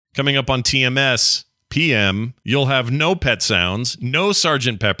Coming up on TMS PM, you'll have no pet sounds, no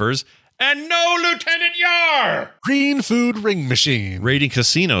Sergeant Peppers, and no Lieutenant Yar! Green food ring machine. Rating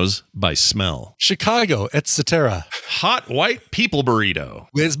casinos by smell. Chicago, etc. Hot white people burrito.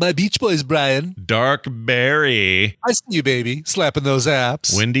 Where's my Beach Boys, Brian? Dark berry. I see you, baby. Slapping those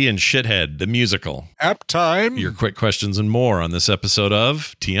apps. Wendy and Shithead, the musical. App time. Your quick questions and more on this episode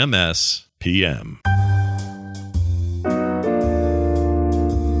of TMS PM.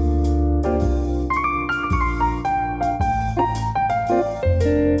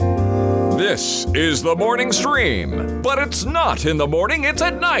 This is the morning stream, but it's not in the morning, it's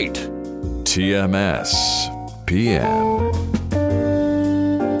at night. TMS PM.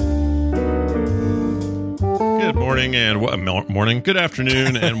 Good morning and good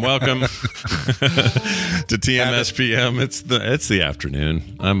afternoon and welcome to TMS PM. It's the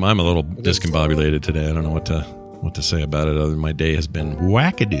afternoon. I'm a little discombobulated today. I don't know what to say about it other than my day has been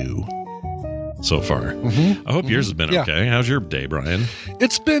wackadoo so far. Mm-hmm. I hope yours has been okay. How's your day, Brian?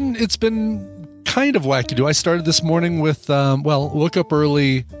 It's been kind of wackadoo. I started this morning with woke up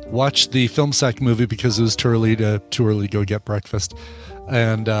early, watched the Film Sack movie because it was too early to go get breakfast,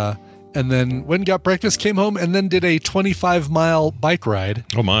 and then went and got breakfast, came home, and then did a 25-mile bike ride.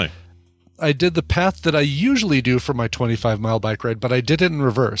 Oh my! I did the path that I usually do for my 25-mile bike ride, but I did it in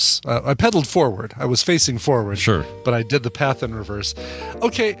reverse. I pedaled forward. I was facing forward. Sure. But I did the path in reverse.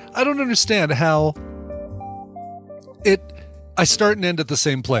 Okay, I don't understand how I start and end at the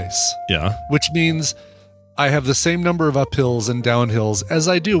same place. Yeah. Which means I have the same number of uphills and downhills as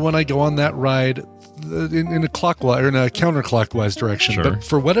I do when I go on that ride in a clockwise or in a counterclockwise direction. Sure. But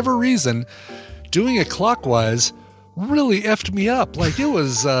for whatever reason, doing it clockwise really effed me up. Like it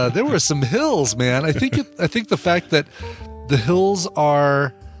was, there were some hills, man. I think the fact that the hills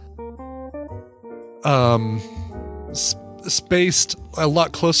are spaced a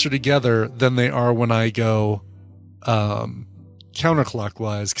lot closer together than they are when I go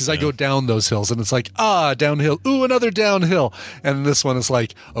counterclockwise, because I go down those hills and it's like, downhill, another downhill, and this one is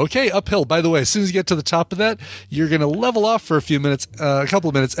like, okay, uphill. By the way, as soon as you get to the top of that, you're gonna level off for a couple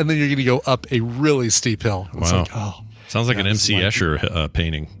of minutes, and then you're gonna go up a really steep hill. It's wow. Like, sounds like an MC Escher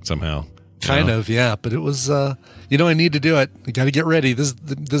painting somehow. Kind of, yeah. But it was, I need to do it. I got to get ready. This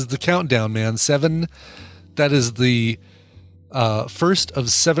is the countdown, man. 7. That is the first of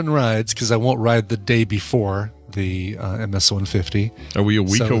 7 rides, because I won't ride the day before the MS-150. Are we a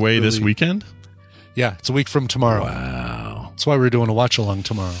week away this weekend? Yeah, it's a week from tomorrow. Wow. That's why we're doing a watch along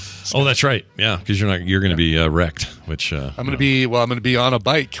tomorrow. So. Oh, that's right. Yeah, because you're going to be wrecked. Which I'm going to be on a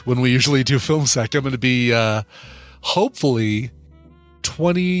bike when we usually do Film Sack. I'm going to be hopefully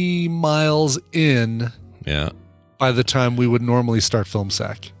 20 miles in. Yeah. By the time we would normally start Film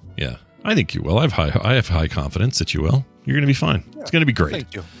Sack. Yeah, I think you will. I have high confidence that you will. You're going to be fine. Yeah, it's going to be great.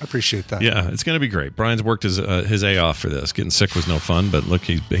 Thank you. I appreciate that. Yeah, it's going to be great. Brian's worked his A off for this. Getting sick was no fun, but look,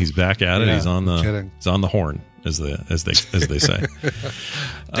 he's back at it. He's on the horn, as they say.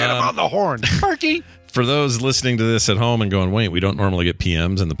 Get him on the horn, Sparky. For those listening to this at home and going, wait, we don't normally get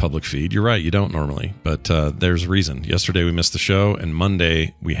PMs in the public feed. You're right, you don't normally, but there's a reason. Yesterday we missed the show, and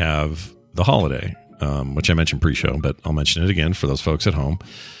Monday we have the holiday, which I mentioned pre-show, but I'll mention it again for those folks at home.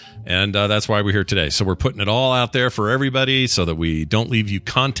 And that's why we're here today. So we're putting it all out there for everybody so that we don't leave you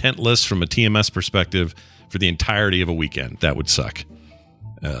contentless from a TMS perspective for the entirety of a weekend. That would suck.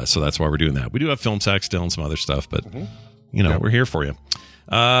 So that's why we're doing that. We do have Film Sack still and some other stuff, but we're here for you.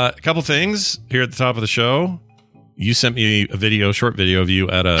 A couple things here at the top of the show. You sent me a short video of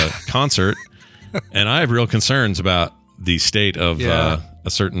you at a concert, and I have real concerns about the state of a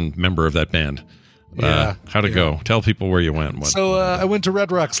certain member of that band. How'd it go? Tell people where you went. So I went to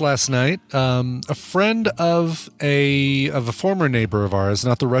Red Rocks last night. A friend of a former neighbor of ours,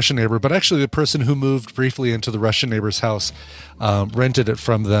 not the Russian neighbor, but actually the person who moved briefly into the Russian neighbor's house, rented it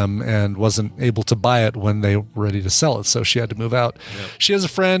from them and wasn't able to buy it when they were ready to sell it, so she had to move out. Yep. She has a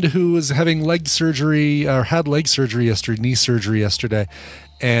friend who was having had leg surgery yesterday, knee surgery yesterday,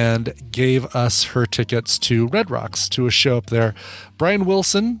 and gave us her tickets to Red Rocks to a show up there. Brian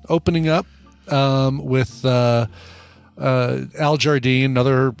Wilson opening up. With Al Jardine,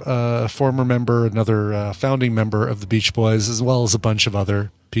 another former member, another founding member of the Beach Boys, as well as a bunch of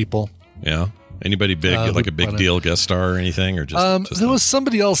other people. Yeah. Anybody big, like a big deal guest star or anything, or just there was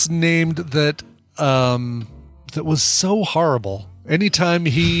somebody else named that was so horrible. Anytime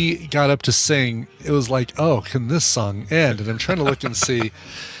he got up to sing, it was like, oh, can this song end? And I'm trying to look and see.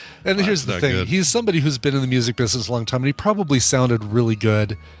 And here's the thing: he's somebody who's been in the music business a long time, and he probably sounded really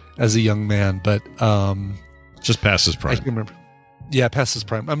good as a young man, but just past his prime. I can remember. Yeah, past his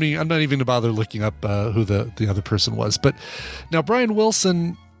prime. I mean, I'm not even going to bother looking up who the other person was. But now Brian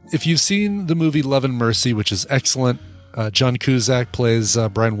Wilson if you've seen the movie Love and Mercy, which is excellent, John Cusack plays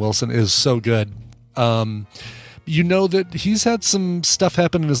Brian Wilson, is so good. You know that he's had some stuff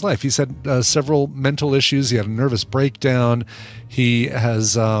happen in his life. He's had several mental issues. He had a nervous breakdown. He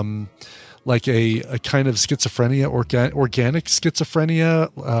has like a kind of schizophrenia, organic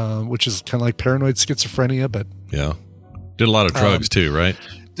schizophrenia, which is kind of like paranoid schizophrenia. But yeah, did a lot of drugs too, right?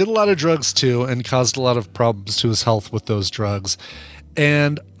 Did a lot of drugs too, and caused a lot of problems to his health with those drugs.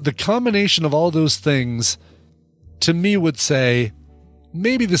 And the combination of all those things, to me, would say,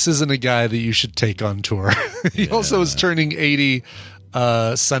 maybe this isn't a guy that you should take on tour. He also is turning 80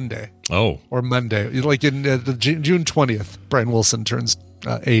 Sunday. Oh. Or Monday. Like in the June 20th, Brian Wilson turns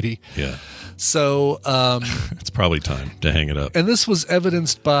 80. Yeah. So it's probably time to hang it up. And this was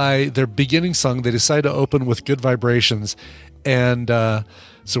evidenced by their beginning song. They decided to open with Good Vibrations. And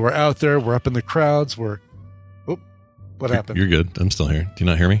so we're out there. We're up in the crowds. What happened? You're good. I'm still here. Do you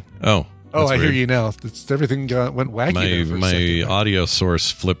not hear me? Oh. Oh, I weird. hear you now. Everything went wacky. My audio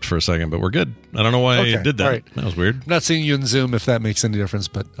source flipped for a second, but we're good. I don't know why it did that. Right. That was weird. I'm not seeing you in Zoom if that makes any difference,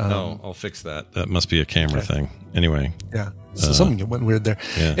 but no, I'll fix that. That must be a camera thing. Anyway. Yeah. So something went weird there.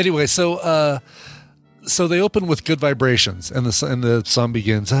 Yeah. Anyway, so they open with Good Vibrations, and the song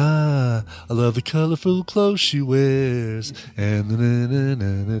begins. I love the colorful clothes she wears, and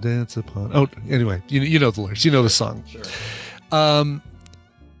the dance upon. Oh, anyway, you know the lyrics. You know the song. Sure.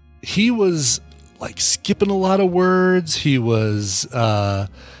 He was like skipping a lot of words. He was,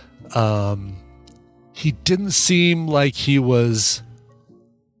 he didn't seem like he was,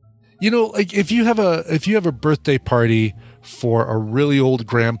 like if you have a birthday party for a really old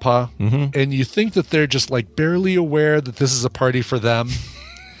grandpa and you think that they're just like barely aware that this is a party for them.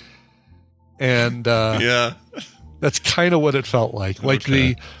 And, that's kind of what it felt like. Like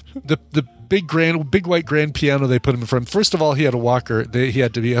the big white grand piano they put him in front. First of all, he had a walker. He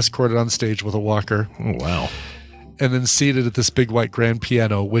had to be escorted on stage with a walker. Oh, wow. And then seated at this big white grand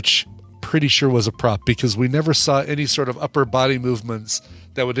piano, which pretty sure was a prop because we never saw any sort of upper body movements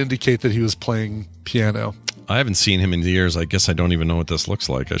that would indicate that he was playing piano. I haven't seen him in years. I guess I don't even know what this looks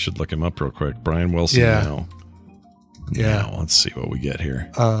like. I should look him up real quick. Brian Wilson now. Yeah. Now, let's see what we get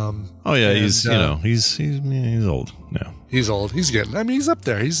here. He's he's old now. He's old. He's getting. I mean, he's up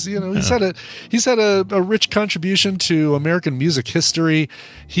there. He's he's had a rich contribution to American music history.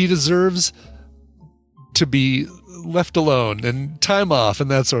 He deserves to be left alone and time off and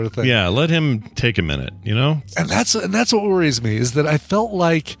that sort of thing. Yeah, let him take a minute. And that's what worries me is that I felt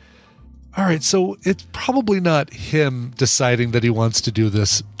like, all right, so it's probably not him deciding that he wants to do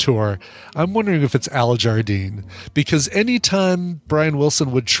this tour. I'm wondering if it's Al Jardine, because anytime Brian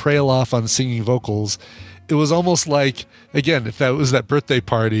Wilson would trail off on singing vocals, it was almost like, again, if that was that birthday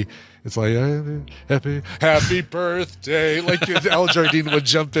party, it's like, happy birthday. Like Al Jardine would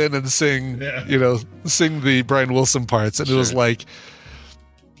jump in and sing, sing the Brian Wilson parts. And it was like,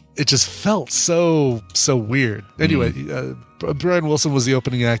 it just felt so weird. Anyway, Brian Wilson was the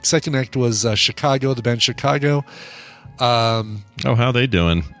opening act. Second act was Chicago, the band Chicago. How they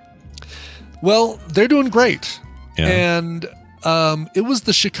doing? Well, they're doing great. Yeah. And it was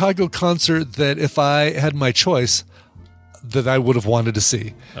the Chicago concert that if I had my choice, that I would have wanted to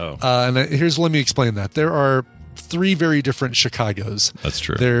see. Oh. Let me explain that. There are 3 very different Chicagos. That's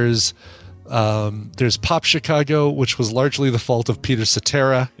true. There's Pop Chicago, which was largely the fault of Peter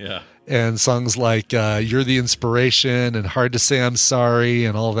Cetera. Yeah. And songs like You're the Inspiration and Hard to Say I'm Sorry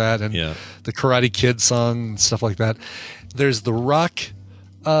and all that. And the Karate Kid song and stuff like that. There's the rock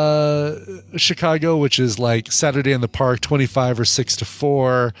Chicago, which is like Saturday in the Park, 25 or 6 to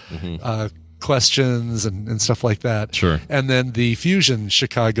 4, Questions and stuff like that. Sure. And then the fusion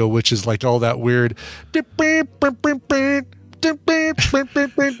Chicago, which is like all that weird like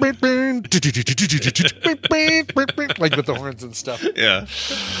with the horns and stuff. Yeah.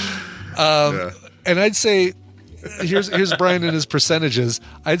 And I'd say here's Brian and his percentages.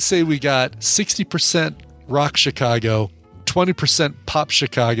 I'd say we got 60% rock Chicago, 20% pop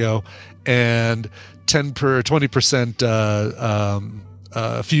Chicago, and 20%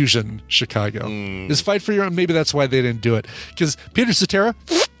 fusion Chicago. This Fight for Your Own, maybe that's why they didn't do it. Because Peter Cetera,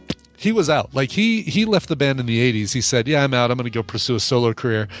 he was out. Like he left the band in the 80s. He said, I'm out. I'm going to go pursue a solo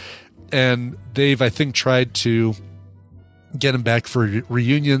career. And they've, I think, tried to get him back for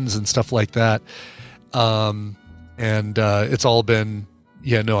reunions and stuff like that. And it's all been,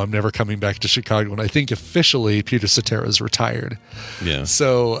 I'm never coming back to Chicago. And I think officially Peter Cetera is retired. Yeah.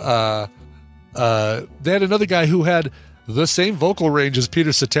 So they had another guy who had the same vocal range as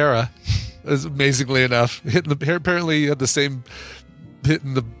Peter Cetera, amazingly enough. Apparently he had the same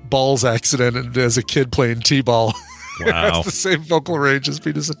hitting the balls accident as a kid playing t-ball. Wow. Has the same vocal range as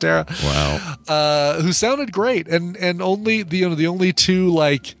Peter Cetera. Wow. Who sounded great, and only the only two,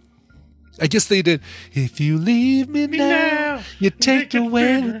 like, I guess they did. If you leave me now, you take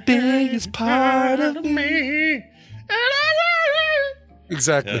away the biggest part of me.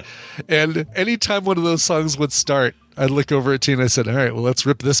 Exactly. Yeah. And anytime one of those songs would start, I'd look over at Tina and I said, all right, well, let's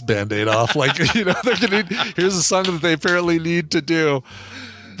rip this Band-Aid off. Like, they're gonna here's a song that they apparently need to do.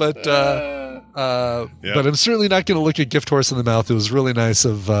 But I'm certainly not going to look a gift horse in the mouth. It was really nice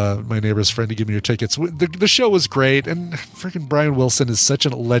of my neighbor's friend to give me your tickets. The show was great, and freaking Brian Wilson is such a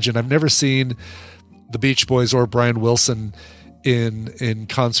legend. I've never seen the Beach Boys or Brian Wilson in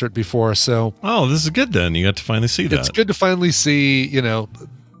concert before. So this is good then. You got to finally see that. It's good to finally see,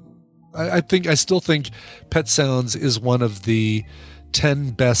 I still think Pet Sounds is one of the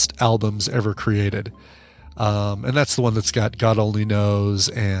 10 best albums ever created. And that's the one that's got God Only Knows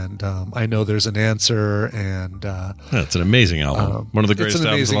and I Know There's an Answer. And it's an amazing album. One of the greatest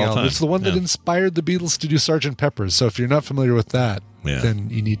albums of all time. It's the one that inspired the Beatles to do Sgt. Pepper's. So if you're not familiar with that,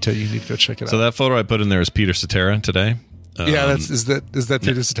 then you need to go check it out. So that photo I put in there is Peter Cetera today. Is that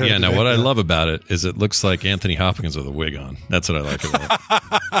Peter Cetera? Yeah. Now, what I love about it is it looks like Anthony Hopkins with a wig on. That's what I like about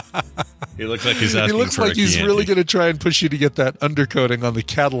it. He looks like he's asking. He looks like he's really going to try and push you to get that undercoating on the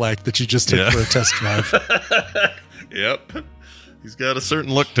Cadillac that you just took for a test drive. Yep, he's got a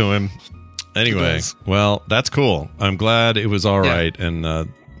certain look to him. Anyway, well, that's cool. I'm glad it was all right, and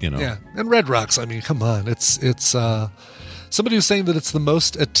and Red Rocks. I mean, come on, it's. Somebody was saying that it's the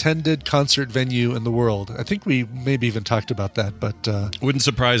most attended concert venue in the world. I think we maybe even talked about that, but wouldn't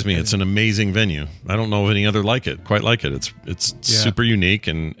surprise me. It's an amazing venue. I don't know of any other quite like it. It's super unique,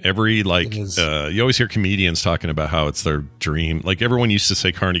 and every you always hear comedians talking about how it's their dream. Like everyone used to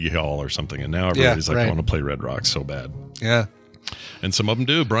say Carnegie Hall or something, and now everybody's I want to play Red Rocks so bad. Yeah, and some of them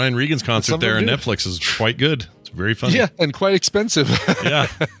do. Brian Regan's concert there on Netflix is quite good. Very funny. Yeah, and quite expensive. Yeah,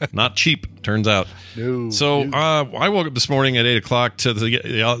 not cheap, turns out. I woke up this morning at 8 o'clock to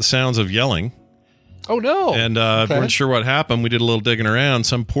the sounds of yelling. Oh, no. And weren't sure what happened. We did a little digging around.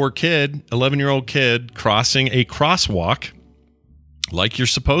 Some poor kid, 11-year-old kid, crossing a crosswalk like you're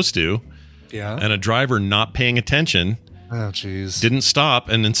supposed to. Yeah. And a driver not paying attention. Oh, jeez. Didn't stop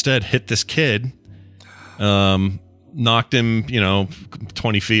and instead hit this kid. Knocked him,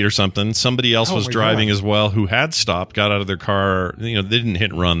 20 feet or something. Somebody else was driving as well who had stopped, got out of their car. They didn't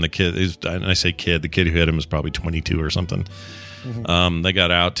hit and run. The kid, and I say kid, the kid who hit him was probably 22 or something. Mm-hmm. They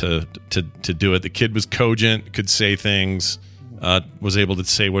got out to do it. The kid was cogent, could say things, was able to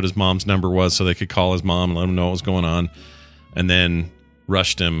say what his mom's number was so they could call his mom and let him know what was going on. And then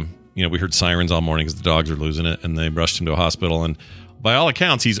rushed him. We heard sirens all morning because the dogs were losing it, and they rushed him to a hospital. And by all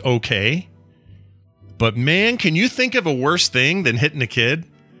accounts, he's okay. But man, can you think of a worse thing than hitting a kid?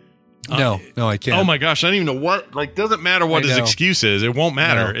 No, I can't. Oh my gosh, I don't even know what. Like, doesn't matter what his excuse is. It won't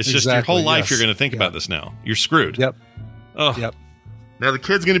matter. It's just your whole life. You're going to think about this now. You're screwed. Yep. Oh. Yep. Now the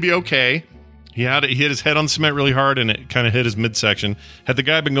kid's going to be okay. He hit his head on cement really hard, and it kind of hit his midsection. Had the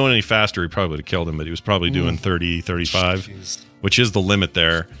guy been going any faster, he probably would have killed him. But he was probably doing 30, 35, which is the limit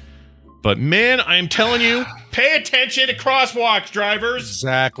there. But man, I am telling you, pay attention to crosswalks, drivers.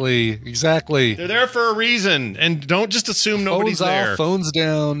 Exactly. They're there for a reason, and don't just assume nobody's there. Phones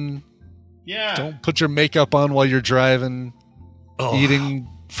down. Yeah. Don't put your makeup on while you're driving. Eating.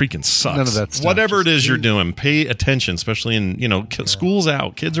 Freaking sucks. None of that stuff. Whatever it is you're doing, pay attention, especially in school's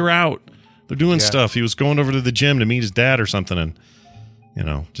out, kids are out, they're doing stuff. He was going over to the gym to meet his dad or something, and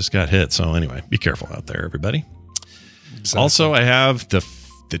just got hit. So anyway, be careful out there, everybody. Exactly. Also, I have the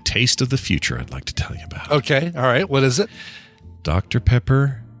taste of the future I'd like to tell you about. Okay. All right. What is it? Dr.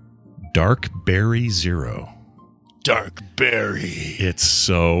 Pepper Dark Berry Zero. Dark Berry. It's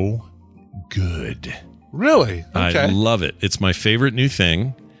so good. Really? Okay. I love it. It's my favorite new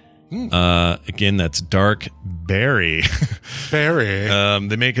thing. Again, that's Dark Berry. Berry.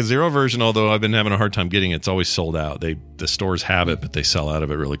 They make a zero version, although I've been having a hard time getting it. It's always sold out. The stores have it, but they sell out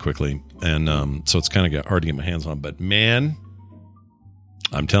of it really quickly. And so it's kind of hard to get my hands on. But man,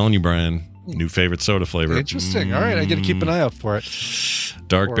 I'm telling you, Brian, new favorite soda flavor. Interesting. All right, I got to keep an eye out for it.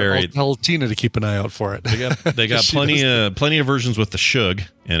 Dark Berry. I'll tell Tina to keep an eye out for it. They got plenty of versions with the shug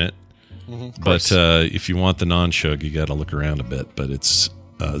in it. But if you want the non-shug, you got to look around a bit. But it's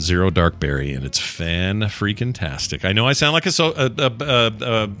Zero Dark Berry, and it's fan-freaking-tastic. I know I sound like a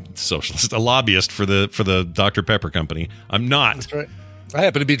socialist, a lobbyist for the Dr. Pepper company. I'm not. That's right. I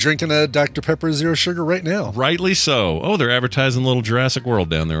happen to be drinking a Dr. Pepper Zero Sugar right now. Rightly so. Oh, they're advertising Little Jurassic World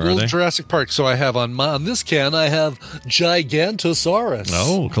down there, are they? Jurassic Park. So I have on this can, I have Gigantosaurus.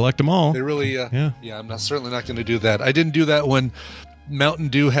 Oh, collect them all. They really, yeah. I'm certainly not going to do that. I didn't do that when Mountain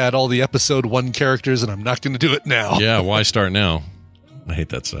Dew had all the episode 1 characters, and I'm not going to do it now. Yeah, why start now? I hate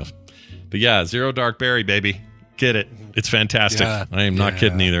that stuff. But yeah, Zero Dark Berry, baby. Get it. It's fantastic. Yeah. I am not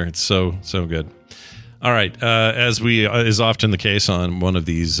kidding either. It's so good. All right. As is often the case on one of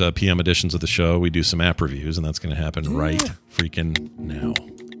these PM editions of the show, we do some app reviews, and that's going to happen right freaking now.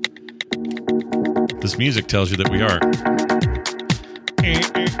 This music tells you that we are.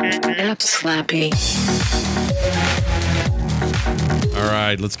 App Slappy. All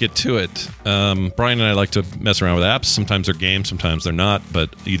right, let's get to it. Brian and I like to mess around with apps. Sometimes they're games, sometimes they're not.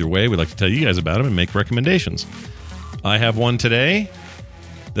 But either way, we like to tell you guys about them and make recommendations. I have one today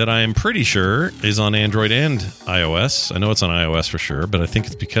that I am pretty sure is on Android and iOS. I know it's on iOS for sure, but I think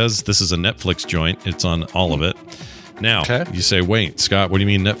it's because this is a Netflix joint. It's on all of it. Now, you say, wait, Scott, what do you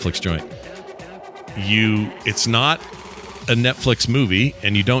mean Netflix joint? It's not a Netflix movie,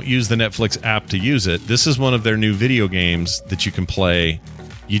 and you don't use the Netflix app to use it. This is one of their new video games that you can play.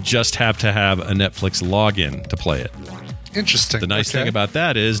 You just have to have a Netflix login to play it. Interesting. The nice thing about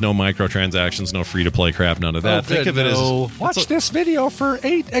that is no microtransactions, no free-to-play crap, none of that. Think of it as... Watch this video for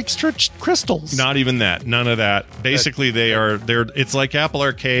 8 extra crystals. Not even that. None of that. Basically, they're it's like Apple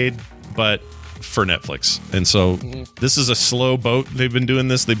Arcade, but for Netflix. And so this is a slow boat. They've been doing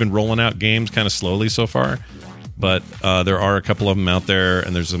this. They've been rolling out games kind of slowly so far. But there are a couple of them out there,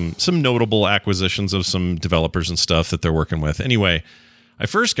 and there's some notable acquisitions of some developers and stuff that they're working with. Anyway, I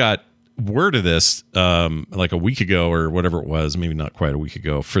first got word of this like a week ago or whatever it was, maybe not quite a week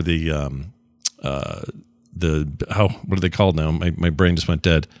ago, for the what are they called now? My brain just went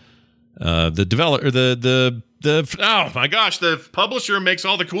dead. The developer, oh my gosh, the publisher makes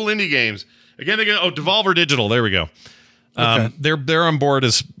all the cool indie games. Again, they go, Devolver Digital. There we go. Okay. They're on board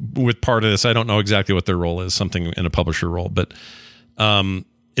with part of this. I don't know exactly what their role is, something in a publisher role, but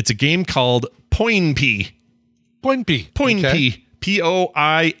it's a game called Poinpy. Okay. Poinpy,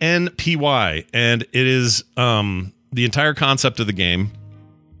 and it is the entire concept of the game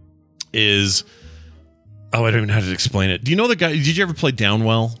is I don't even know how to explain it. Do you know the guy? Did you ever play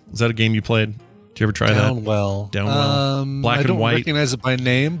Downwell? Is that a game you played? Did you ever try Downwell. Black and white. I don't recognize it by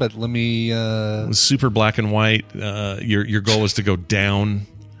name, but let me. It was super black and white. Your goal was to go down.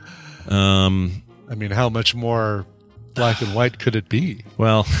 I mean, how much more black and white could it be?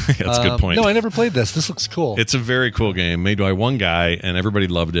 Well, that's a good point. No, I never played this. This looks cool. It's a very cool game made by one guy, and everybody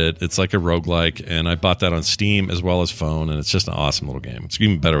loved it. It's like a roguelike, and I bought that on Steam as well as phone, and it's just an awesome little game. It's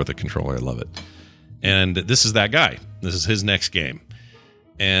even better with a controller. I love it. And this is that guy. This is his next game.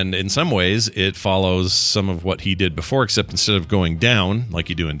 And in some ways, it follows some of what he did before, except instead of going down, like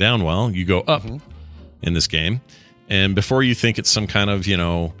you do in Downwell, you go up in this game. And before you think it's some kind of,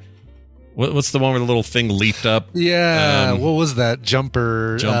 what's the one where the little thing leaped up? Yeah, what was that? Jump.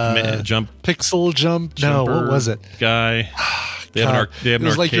 Pixel jump? No, what was it? Guy. They have it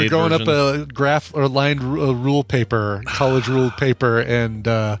was like you're going version. Up a graph or lined rule paper, college rule paper, and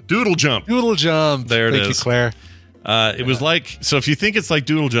Doodle Jump. There it is. Thank you, Claire. It was like, so if you think it's like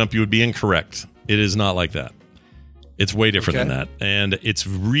Doodle Jump, you would be incorrect. It is not like that. It's way different than that. And it's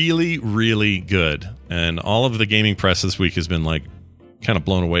really, really good. And all of the gaming press this week has been like kind of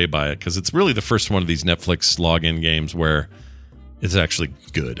blown away by it because it's really the first one of these Netflix login games where it's actually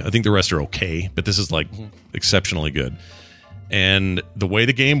good. I think the rest are okay, but this is like exceptionally good. And the way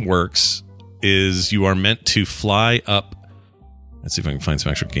the game works is you are meant to fly up. Let's see if I can find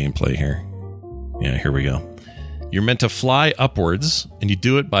some actual gameplay here. Yeah, here we go. You're meant to fly upwards, and you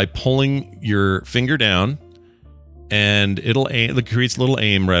do it by pulling your finger down, and it creates a little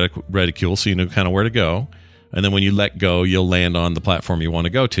aim reticule so you know kind of where to go. And then when you let go, you'll land on the platform you want to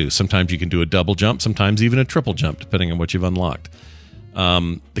go to. Sometimes you can do a double jump, sometimes even a triple jump, depending on what you've unlocked.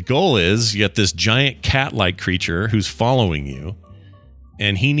 The goal is you get this giant cat-like creature who's following you,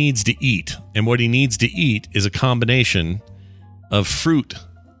 and he needs to eat. And what he needs to eat is a combination of fruit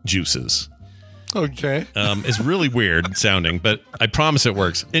juices. Okay. It's really weird sounding, but I promise it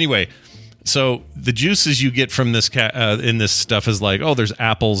works. Anyway, so the juices you get from this cat in this stuff is like, there's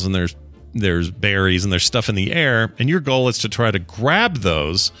apples and there's berries and there's stuff in the air, and your goal is to try to grab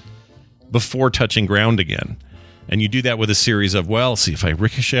those before touching ground again. And you do that with a series of, see if I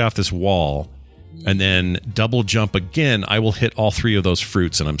ricochet off this wall and then double jump again, I will hit all 3 of those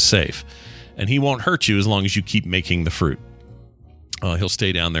fruits and I'm safe. And he won't hurt you as long as you keep making the fruit. He'll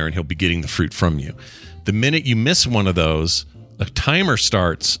stay down there and he'll be getting the fruit from you. The minute you miss one of those, a timer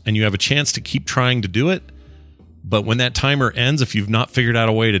starts and you have a chance to keep trying to do it. But when that timer ends, if you've not figured out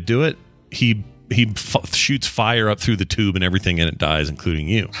a way to do it, he shoots fire up through the tube and everything and it dies, including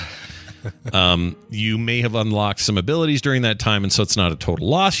you. You may have unlocked some abilities during that time, and so it's not a total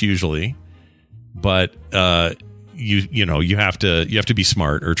loss usually. But you have to be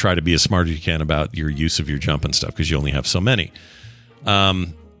smart, or try to be as smart as you can about your use of your jump and stuff, because you only have so many.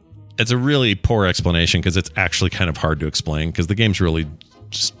 It's a really poor explanation, because it's actually kind of hard to explain, because the game's really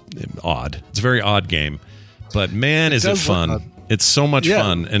just odd. It's a very odd game, but man, is it fun. It's so much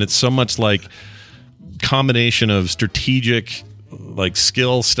fun, and it's so much like combination of strategic, like,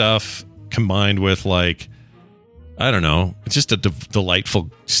 skill stuff combined with, like, I don't know, it's just a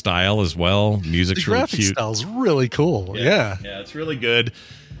delightful style as well. Music's really cute. The graphic style's really cool. Yeah, it's really good.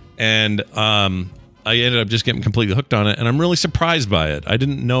 And I ended up just getting completely hooked on it, and I'm really surprised by it. I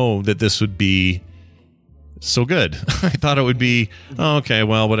didn't know that this would be so good. I thought it would be, okay,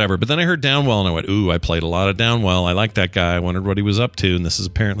 well, whatever. But then I heard Downwell, and I went, ooh, I played a lot of Downwell. I like that guy. I wondered what he was up to, and this is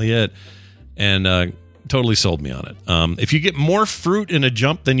apparently it. And totally sold me on it. If you get more fruit in a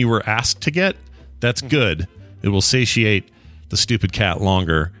jump than you were asked to get, that's good. It will satiate the stupid cat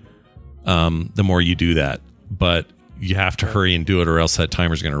longer the more you do that. But you have to hurry and do it, or else that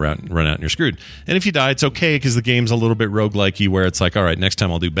timer's going to run out and you're screwed. And if you die, it's okay, because the game's a little bit roguelike-y, where it's like, all right, next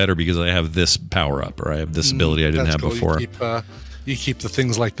time I'll do better because I have this power-up, or I have this ability I didn't have before. You keep the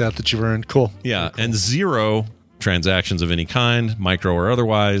things like that you've earned. Cool. Yeah, cool. And 0 transactions of any kind, micro or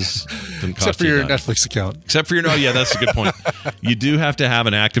otherwise. Except for your Netflix account. Except for your, yeah, that's a good point. You do have to have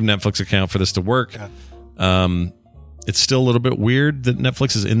an active Netflix account for this to work. Yeah. It's still a little bit weird that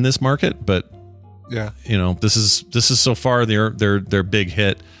Netflix is in this market, but yeah, this is so far their big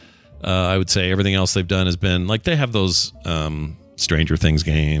hit. I would say everything else they've done has been like, they have those Stranger Things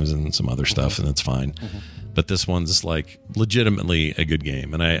games and some other stuff, and it's fine. Mm-hmm. But this one's like legitimately a good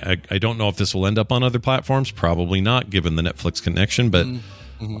game, and I don't know if this will end up on other platforms. Probably not, given the Netflix connection. But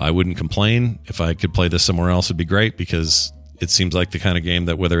I wouldn't complain. If I could play this somewhere else, it'd be great, because it seems like the kind of game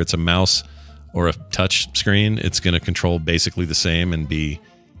that, whether it's a mouse or a touch screen, it's going to control basically the same and be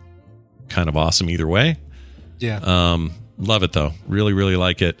kind of awesome either way. Yeah. Love it though. Really, really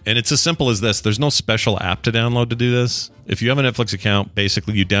like it. And it's as simple as this. There's no special app to download to do this. If you have a Netflix account,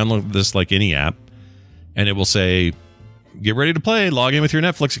 basically you download this like any app, and it will say, get ready to play, log in with your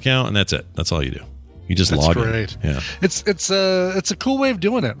Netflix account, and that's it. That's all you do. You just log in. Yeah. It's a cool way of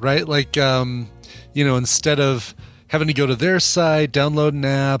doing it, right? Like, instead of having to go to their site, download an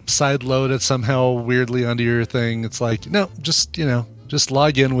app, sideload it somehow weirdly onto your thing, it's like, no, just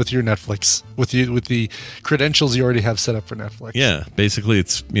log in with your Netflix, with the credentials you already have set up for Netflix. Yeah, basically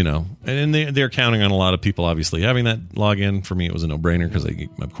it's, and they're counting on a lot of people obviously having that login. For me, it was a no-brainer, because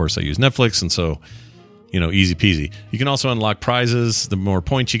of course I use Netflix, and so, easy peasy. You can also unlock prizes the more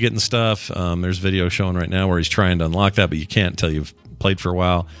points you get and stuff. There's video showing right now where he's trying to unlock that, but you can't until you've played for a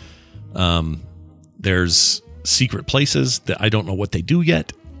while. There's secret places that I don't know what they do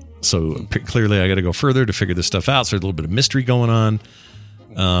yet. So clearly I got to go further to figure this stuff out. So there's a little bit of mystery going on.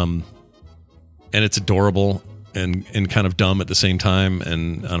 And it's adorable and kind of dumb at the same time.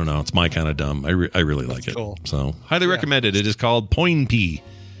 And I don't know, it's my kind of dumb. I really like it. Cool. So highly recommended. It is called Poinpy.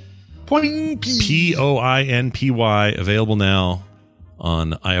 Poinpy. Available now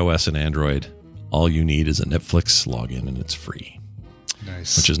on iOS and Android. All you need is a Netflix login, and it's free.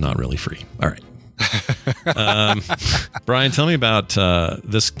 Nice. Which is not really free. All right. Brian, tell me about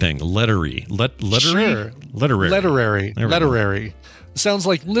this thing, Lettery. Sure. Letterary. Sounds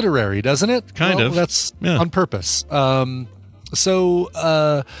like literary, doesn't it? Kind of. That's on purpose. So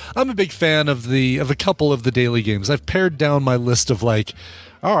I'm a big fan of a couple of the daily games. I've pared down my list of like,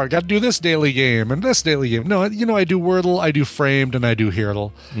 I got to do this daily game and this daily game. No, I do Wordle, I do Framed, and I do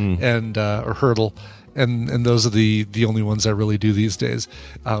Heardle, and or Hurdle. And those are the only ones I really do these days.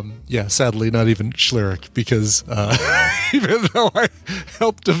 Sadly, not even Schlerich, because even though I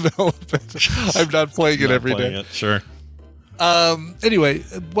helped develop it, I'm not playing it every day. Sure. Anyway,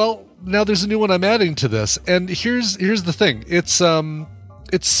 well, now there's a new one I'm adding to this, and here's the thing. It's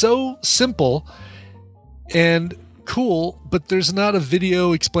so simple and cool, but there's not a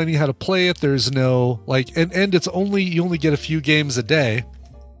video explaining how to play it. There's no and it's you only get a few games a day.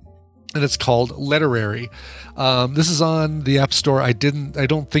 And it's called Letterary. This is on the App Store. I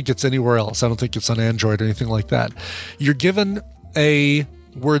don't think it's anywhere else. I don't think it's on Android or anything like that. You're given a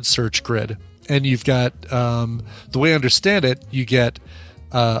word search grid, and you've got, the way I understand it, you get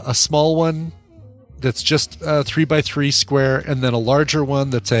a small one that's just a 3x3 square, and then a larger one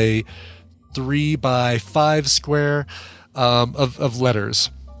that's a 3x5 square of letters.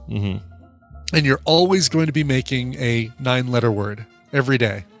 Mm-hmm. And you're always going to be making a 9-letter word every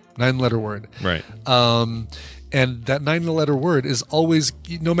day. 9-letter word. Right. And that 9-letter word is always,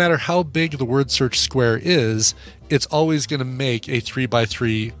 no matter how big the word search square is, it's always going to make a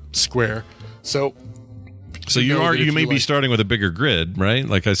 3x3 square. So So you may be starting with a bigger grid, right?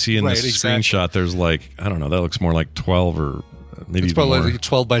 Like I see in this screenshot, there's like, I don't know, that looks more like 12 or maybe it's probably like a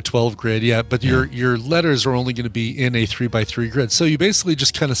 12 by 12 grid, yeah. But your letters are only going to be in a 3 by 3 grid. So you basically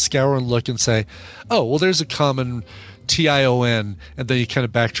just kind of scour and look and say, oh, well, there's a common TION, and then you kind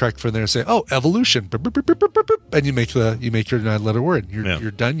of backtrack from there and say, oh, evolution, and you make your 9-letter word.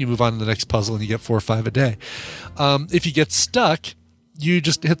 You're done. You move on to the next puzzle, and you get 4 or 5 a day. If you get stuck, you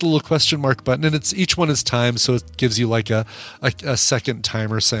just hit the little question mark button, and each one is timed, so it gives you like a second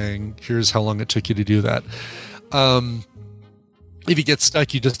timer saying, here's how long it took you to do that. If you get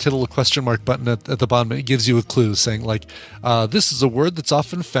stuck, you just hit a little question mark button at the bottom. It gives you a clue saying like, this is a word that's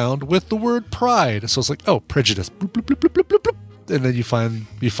often found with the word pride. So it's like, oh, prejudice. Bloop, bloop, bloop, bloop, bloop, bloop. And then you find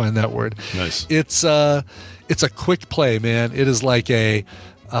that word. Nice. It's a quick play, man. It is like a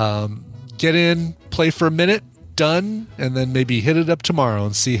get in, play for a minute, done, and then maybe hit it up tomorrow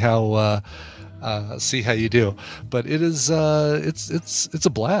and see how you do. But it is it's a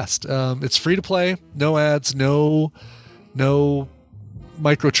blast. It's free to play, no ads, no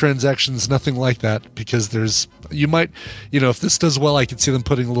microtransactions, nothing like that, because if this does well, I could see them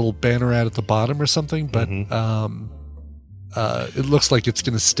putting a little banner ad at the bottom or something, but it looks like it's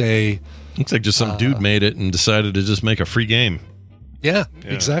going to stay. Looks like just some dude made it and decided to just make a free game. Yeah,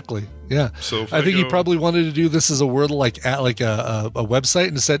 exactly. Yeah. So I think he probably wanted to do this as a Wordle like a website,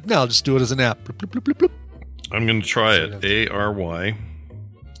 and said, no, I'll just do it as an app. Bloop, bloop, bloop, bloop. I'm going to try it. ARY.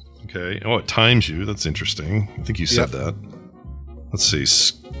 Okay. Oh, it times you. That's interesting. I think you said that. Let's see.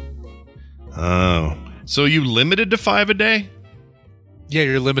 Oh. So you limited to 5 a day? Yeah,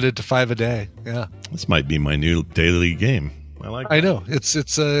 you're limited to 5 a day. Yeah. This might be my new daily game. I like that. I know.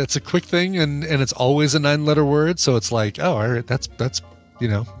 It's a quick thing, and it's always a 9-letter word, so it's like, oh, all right, that's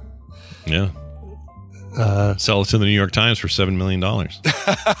Yeah. Sell it to the New York Times for $7 million.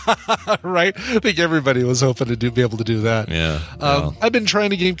 Right? I think everybody was hoping to be able to do that. Yeah. I've been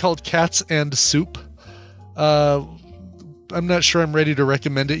trying a game called Cats and Soup. I'm not sure I'm ready to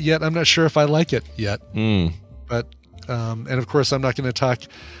recommend it yet. I'm not sure if I like it yet. But and of course, I'm not going to talk.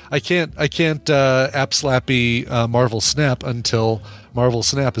 I can't app slappy Marvel Snap until Marvel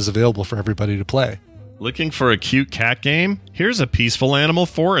Snap is available for everybody to play. Looking for a cute cat game? Here's a peaceful animal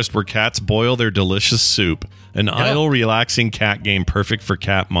forest where cats boil their delicious soup. An idle, relaxing cat game perfect for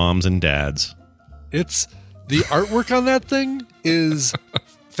cat moms and dads. It's the artwork on that thing is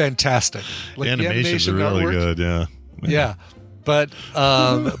fantastic. Like the animation's really good, yeah. Yeah. But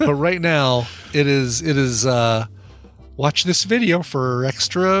right now it is watch this video for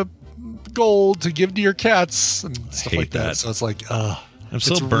extra gold to give to your cats and stuff like that. So it's like, I'm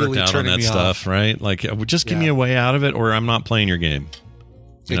so burnt out on that stuff, right? Like, just give me a way out of it, or I'm not playing your game.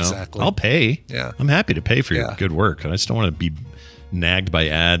 Exactly. I'll pay. Yeah. I'm happy to pay for your good work. I just don't want to be nagged by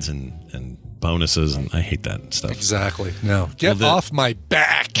ads and bonuses, and I hate that stuff. Exactly. No. Get off my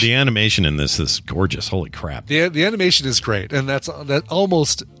back. The animation in this is gorgeous. Holy crap. The animation is great, and that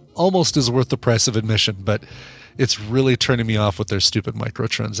almost is worth the price of admission, but it's really turning me off with their stupid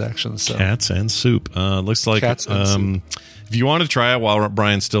microtransactions. So. Cats and Soup. Looks like soup. If you want to try it while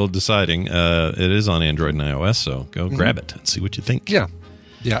Brian's still deciding, it is on Android and iOS, so go grab it and see what you think. Yeah.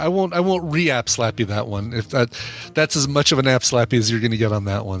 Yeah, I won't re-app slap you that one. If that's as much of an app slappy as you're going to get on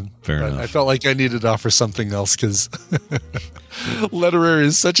that one. Fair enough. I felt like I needed to offer something else because Letterer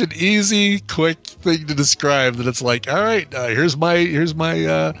is such an easy, quick thing to describe that it's like, all right, here's my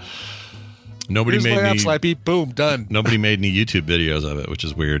app slappy, boom, done. Nobody made any YouTube videos of it, which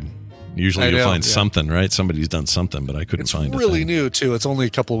is weird. Usually you'll find something, right? Somebody's done something, but I couldn't find it. It's really new, too. It's only a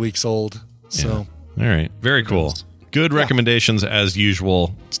couple of weeks old. So, all right. Very cool. Good recommendations as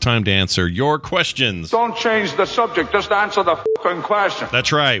usual. It's time to answer your questions. Don't change the subject. Just answer the fucking question.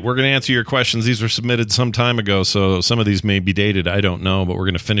 That's right. We're going to answer your questions. These were submitted some time ago, so some of these may be dated. I don't know, but we're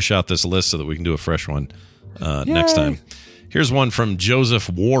going to finish out this list so that we can do a fresh one next time. Here's one from Joseph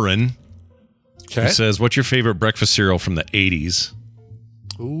Warren. Okay. He says, what's your favorite breakfast cereal from the 80s?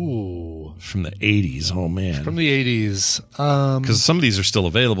 Ooh. From the 80s. Oh, man. From the 80s. Because some of these are still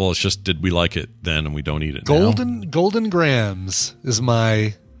available. It's just, did we like it then and we don't eat it now? Golden Grams is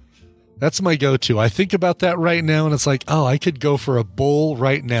that's my go-to. I think about that right now and it's like, oh, I could go for a bowl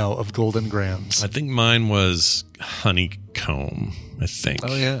right now of Golden Grams. I think mine was honeycomb, I think.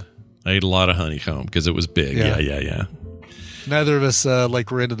 Oh, yeah. I ate a lot of honeycomb because it was big. Yeah. Neither of us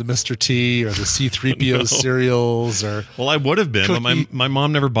were into the Mr. T or the C-3PO cereals or. Well, I would have been, but my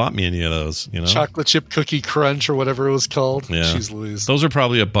mom never bought me any of those. Chocolate chip cookie crunch or whatever it was called. Yeah, Jeez Louise. Those are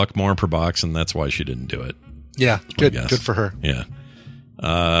probably $1 more per box, and that's why she didn't do it. Yeah, good for her. Yeah,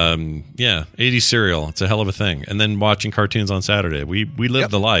 80s cereal. It's a hell of a thing. And then watching cartoons on Saturday. We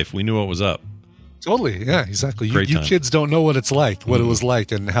lived the life. We knew what was up. Totally. Yeah, exactly. You Great time. kids don't know what it's like, what it was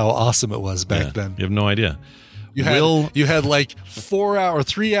like, and how awesome it was back then. You have no idea. You had like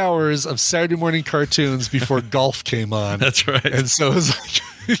 3 hours of Saturday morning cartoons before golf came on. That's right. And so it was like,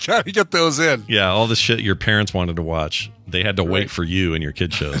 you got to get those in. Yeah, all the shit your parents wanted to watch. They had to wait for you and your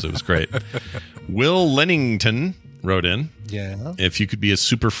kid shows. It was great. Will Lennington wrote in. Yeah. If you could be a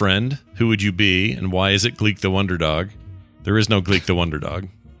super friend, who would you be, and why is it Gleek the Wonder Dog? There is no Gleek the Wonder Dog.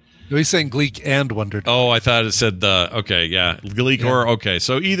 No, he's saying Gleek and Wonder Dog. Oh, I thought it said okay, yeah, Gleek or okay.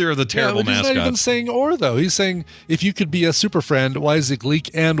 So either of the terrible mascots. He's not even saying or though. He's saying if you could be a super friend, why is it Gleek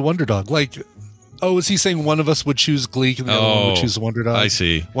and Wonder Dog? Like, is he saying one of us would choose Gleek and the other one would choose Wonder Dog? I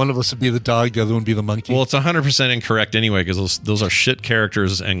see. One of us would be the dog, the other one would be the monkey. Well, it's 100% incorrect anyway because those are shit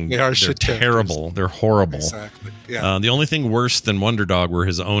characters and they're terrible. Characters. They're horrible. Exactly. Yeah. The only thing worse than Wonder Dog were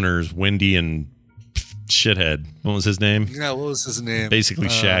his owners, Wendy and Shithead. What was his name? Yeah, what was his name? Basically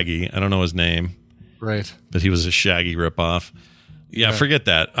Shaggy. I don't know his name. Right. But he was a Shaggy ripoff. Yeah, forget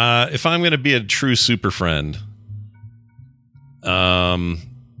that. If I'm going to be a true super friend,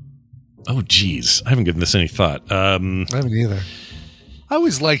 geez, I haven't given this any thought. I haven't either. I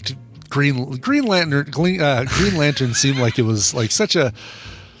always liked Green Lantern. Green Lantern seemed like it was like such a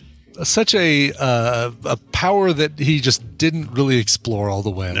power that he just didn't really explore all the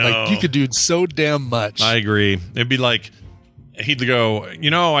way. No. Like you could do so damn much. I agree. It'd be like he'd go,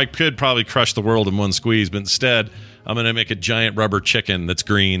 I could probably crush the world in one squeeze, but instead I'm going to make a giant rubber chicken that's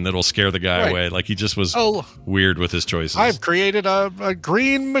green that'll scare the guy away. Like he just was weird with his choices. I've created a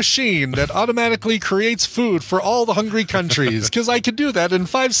green machine that automatically creates food for all the hungry countries because I could do that in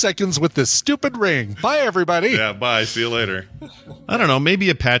 5 seconds with this stupid ring. Bye, everybody. Yeah, bye. See you later. I don't know.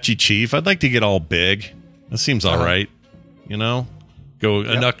 Maybe Apache Chief. I'd like to get all big. That seems all right. Go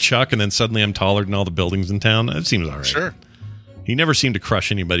Nuck Chuck and then suddenly I'm taller than all the buildings in town. That seems all right. Sure. He never seemed to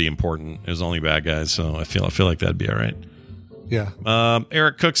crush anybody important. It was only bad guys, so I feel like that'd be all right. Yeah.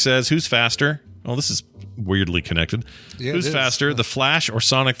 Eric Cook says, who's faster? Oh, this is weirdly connected. Yeah, who's faster, the Flash or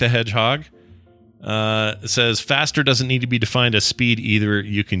Sonic the Hedgehog? It says, faster doesn't need to be defined as speed either.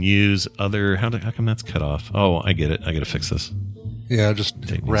 You can use other... How come that's cut off? Oh, I get it. I got to fix this. Yeah, just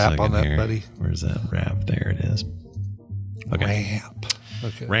rap on that, here. Buddy. Where's that rap? There it is. Okay. Ramp.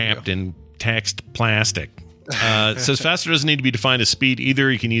 Okay, wrapped in text plastic. It says faster doesn't need to be defined as speed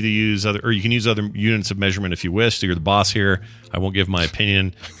either. You can use other units of measurement if you wish. So you're the boss here. I won't give my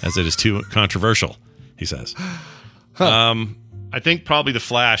opinion as it is too controversial, he says. I think probably the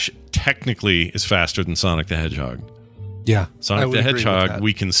Flash technically is faster than Sonic the Hedgehog. Yeah. Sonic the Hedgehog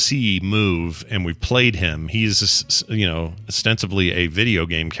we can see move, and we've played him. He's ostensibly a video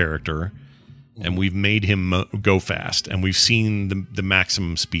game character, and we've made him go fast, and we've seen the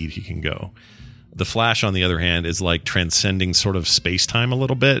maximum speed he can go. The Flash, on the other hand, is like transcending sort of space-time a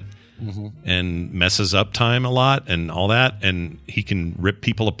little bit and messes up time a lot and all that. And he can rip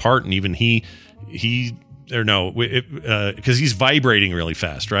people apart. And even because he's vibrating really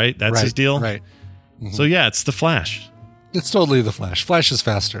fast, right? That's his deal. Right. Mm-hmm. So, yeah, it's the Flash. It's totally the Flash. Flash is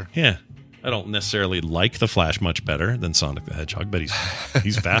faster. Yeah. I don't necessarily like the Flash much better than Sonic the Hedgehog, but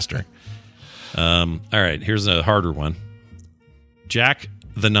he's faster. All right, here's a harder one. Jack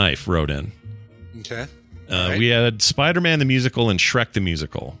the Knife wrote in. Okay. We had Spider-Man the musical and Shrek the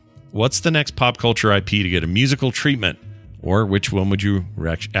musical. What's the next pop culture IP to get a musical treatment? Or which one would you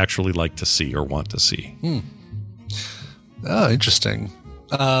actually like to see or want to see? Oh, interesting.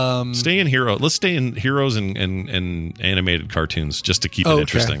 Stay in hero. Let's stay in heroes and animated cartoons just to keep it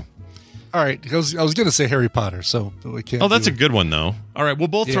interesting. All right. I was going to say Harry Potter, so we can't. Oh, that's a good one, though. All right, we'll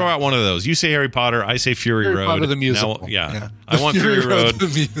both throw out one of those. You say Harry Potter, I say Fury Road. Harry Potter the musical. I want Fury Road. The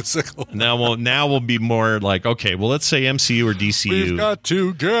musical. Now we'll be more like, okay, well, let's say MCU or DCU. We've got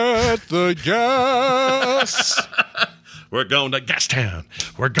to get the gas. We're going to Gastown.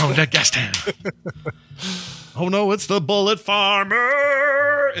 We're going to Gastown. Oh, no, it's the Bullet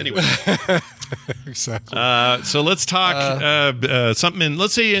Farmer. Anyway. Exactly. So let's talk something in,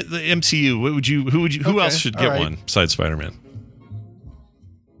 let's say the MCU. Who else should get one besides Spider-Man?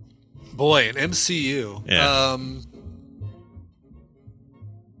 Boy, an MCU. Yeah.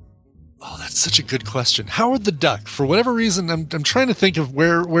 That's such a good question. Howard the Duck. For whatever reason, I'm trying to think of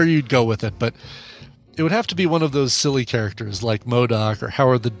where you'd go with it, but it would have to be one of those silly characters like MODOK or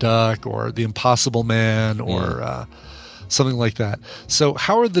Howard the Duck or the Impossible Man or something like that. So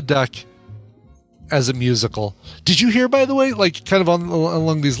Howard the Duck as a musical. Did you hear, by the way, like kind of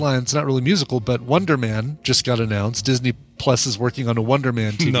along these lines, not really musical, but Wonder Man just got announced. Disney Plus is working on a Wonder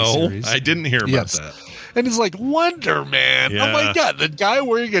Man TV series. I didn't hear about that. And it's like, Wonder Man. Yeah. Oh my God, the guy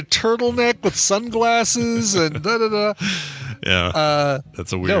wearing a turtleneck with sunglasses and da-da-da. Yeah,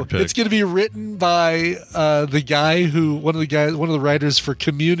 that's a weird pick. It's going to be written by the guy one of the writers for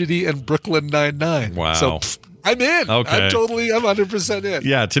Community and Brooklyn Nine-Nine. Wow. So I'm in. Okay. I'm 100% in.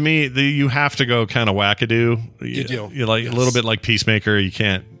 Yeah, to me, you have to go kind of wackadoo. You do. You're like a little bit like Peacemaker. You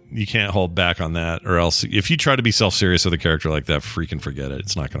can't hold back on that, or else if you try to be self-serious with a character like that, freaking forget it.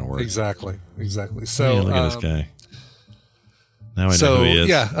 It's not going to work. Exactly. So look at this guy. Now I know who he is.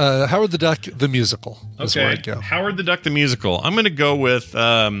 Yeah, Howard the Duck the musical. Is where I'd go. Howard the Duck the musical. I'm going to go with.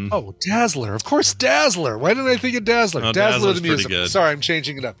 Dazzler. Of course, Dazzler. Why didn't I think of Dazzler? Oh, Dazzler the Dazzler's musical. pretty good. Sorry, I'm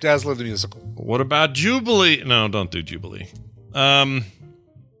changing it up. Dazzler the musical. What about Jubilee? No, don't do Jubilee. Actually,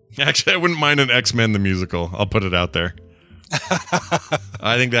 I wouldn't mind an X-Men the musical. I'll put it out there.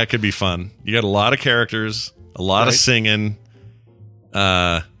 I think that could be fun. You got a lot of characters, a lot of singing,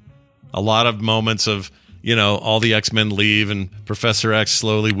 a lot of moments of, all the X-Men leave and Professor X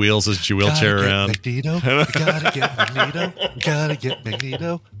slowly wheels his wheelchair around. Magneto. Gotta get Magneto. Gotta get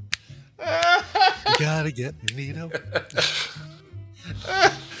Magneto. Gotta get Magneto.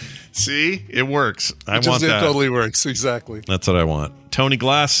 See, it works. I want that. It totally works. Exactly. That's what I want. Tony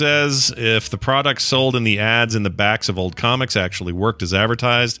Glass says, if the products sold in the ads in the backs of old comics actually worked as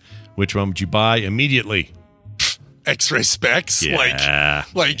advertised, which one would you buy immediately? X-ray specs. Yeah.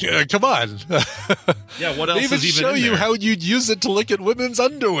 Come on. Yeah, what else they even is even show in you there? how you'd use it to look at women's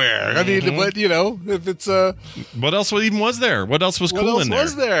underwear. I mean, if it's what else even was there? What else was cool in there? What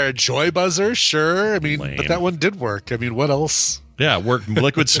else was there? Joy Buzzer, sure. I mean, Lame. but that one did work. I mean, what else? Yeah, worked.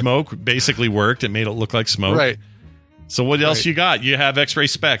 Liquid smoke basically worked. It made it look like smoke. Right. So what else you got? You have X-ray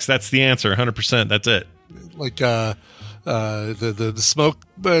specs. That's the answer. 100%. That's it. Like the smoke,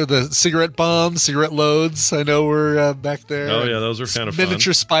 the cigarette bombs, cigarette loads. I know we're back there. Oh yeah, those were kind of fun.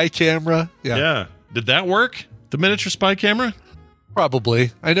 Miniature spy camera. Yeah. Did that work? The miniature spy camera?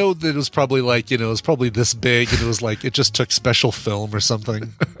 Probably. I know that it was probably it was probably this big, and it was it just took special film or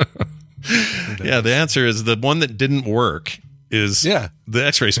something. Yeah, the answer is the one that didn't work is the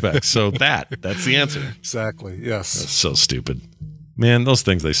X-ray specs. So that's the answer. Exactly. Yes. That's so stupid. Man, those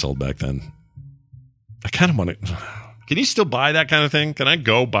things they sold back then. I kind of want to. Can you still buy that kind of thing? Can I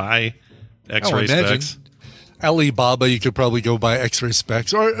go buy X-ray specs? Alibaba, you could probably go buy X-ray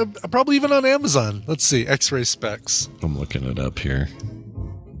specs, or probably even on Amazon. Let's see, X-ray specs. I'm looking it up here.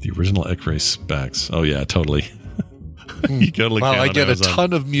 The original X-ray specs. Oh yeah, totally. You totally wow, can I on get Amazon. a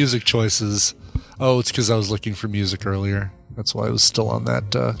ton of music choices. Oh, it's because I was looking for music earlier. That's why I was still on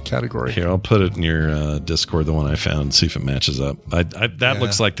that category. Here, I'll put it in your Discord, the one I found, see if it matches up. That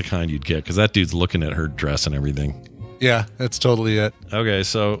looks like the kind you'd get, because that dude's looking at her dress and everything. Yeah, that's totally it. Okay,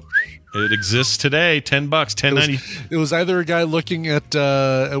 so it exists today. $10, $10.90. It was either a guy looking at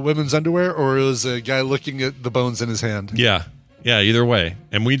women's underwear, or it was a guy looking at the bones in his hand. Yeah, either way.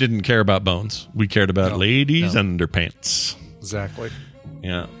 And we didn't care about bones. We cared about ladies' underpants. Exactly.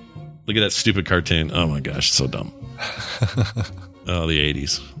 Yeah. Look at that stupid cartoon. Oh my gosh, so dumb. Oh, the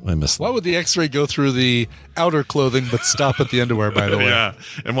 80s. I miss them. Why would the X-ray go through the outer clothing but stop at the underwear, by the way? Yeah.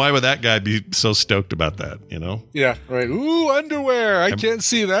 And why would that guy be so stoked about that, Yeah, right. Ooh, underwear. I can't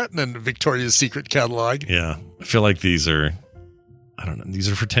see that in Victoria's Secret catalog. Yeah. I feel like these are, I don't know, these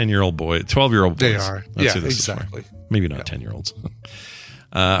are for 10-year-old boys, 12-year-old boys. They are. That's yeah, who this is for. exactly. Maybe not 10-year-olds.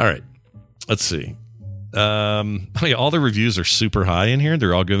 All right. Let's see. All the reviews are super high in here.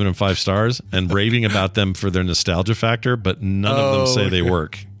 They're all giving them 5 stars and raving about them for their nostalgia factor, but none of them say they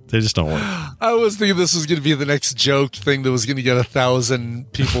work. They just don't work. I was thinking this was going to be the next joke thing that was going to get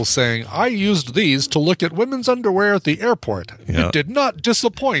 1,000 people saying, I used these to look at women's underwear at the airport. Yeah. It did not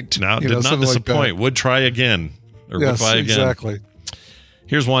disappoint. Now, it did not disappoint. Would try again. Or would buy again. Exactly.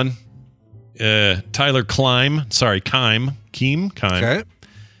 Here's one. Tyler Keim. Okay.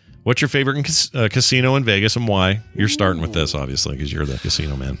 What's your favorite casino in Vegas and why? You're starting with this, obviously, because you're the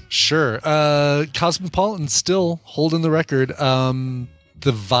casino man. Sure. Cosmopolitan still holding the record.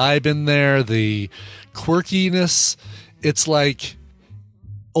 The vibe in there, the quirkiness, it's like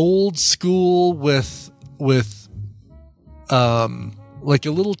old school with like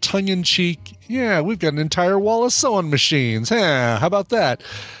a little tongue-in-cheek, yeah, we've got an entire wall of sewing machines. How about that?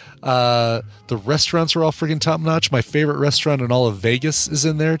 The restaurants are all freaking top notch. My favorite restaurant in all of Vegas is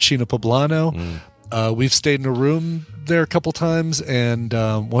in there, Chino Poblano. We've stayed in a room there a couple times, and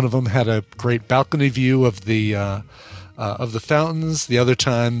one of them had a great balcony view of the fountains. The other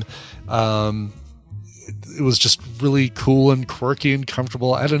time, it was just really cool and quirky and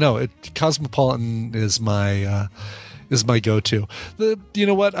comfortable. I don't know. Cosmopolitan is my go-to. You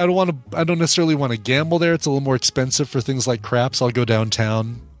know what? I don't necessarily want to gamble there. It's a little more expensive for things like craps. I'll go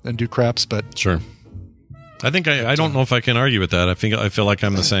downtown and do craps, but sure, I think I don't know if I can argue with that. I feel like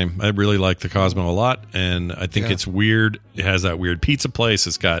I'm the same. I really like the Cosmo a lot, and I think it's weird. It has that weird pizza place.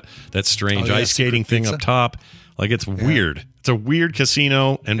 It's got that strange ice skating thing up top. Like, it's weird. It's a weird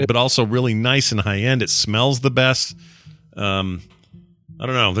casino, but also really nice and high end. It smells the best. I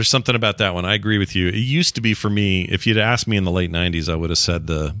don't know. There's something about that one. I agree with you. It used to be for me. If you'd asked me in the late '90s, I would have said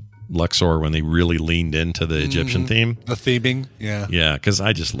the Luxor when they really leaned into the Egyptian theme. The theming, yeah, because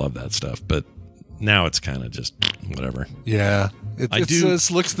I just love that stuff. But now it's kind of just whatever. Yeah, it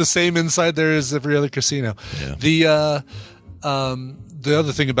looks the same inside there as every other casino. Yeah. The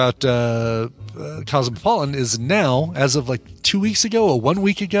other thing about Cosmopolitan is now, as of like 2 weeks ago or 1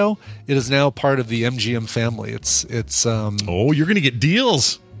 week ago, it is now part of the MGM family. It's you're gonna get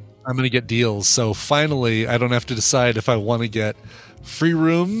deals. I'm gonna get deals. So finally, I don't have to decide if I want to get free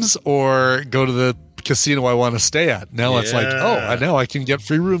rooms or go to the casino I want to stay at. Now it's like, now I can get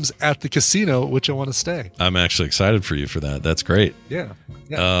free rooms at the casino at which I want to stay. I'm actually excited for you for that. That's great. Yeah.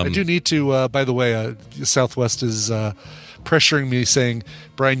 I do need to, by the way, Southwest is pressuring me saying,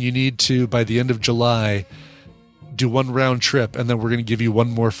 Brian, you need to, by the end of July, do one round trip, and then we're going to give you one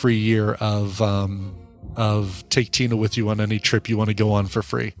more free year of take Tina with you on any trip you want to go on for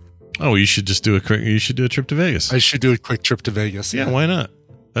free. Oh, you should just do a trip to Vegas. I should do a quick trip to Vegas. Yeah, why not?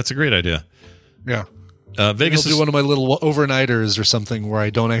 That's a great idea. Yeah. Vegas I'll do one of my little overnighters or something where I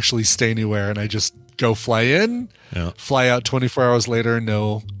don't actually stay anywhere and I just go fly in, fly out 24 hours later,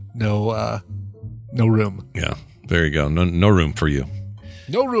 no room. Yeah, there you go. No room for you.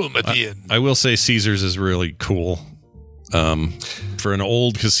 No room at the inn. I will say Caesars is really cool. For an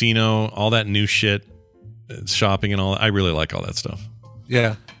old casino, all that new shit, shopping and all that, I really like all that stuff.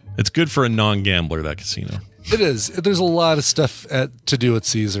 Yeah. It's good for a non-gambler, that casino. It is. There's a lot of stuff to do at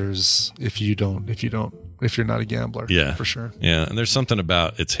Caesars if you're not a gambler. Yeah, for sure. Yeah, and there's something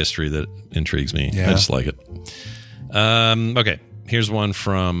about its history that intrigues me. Yeah. I just like it. Okay, here's one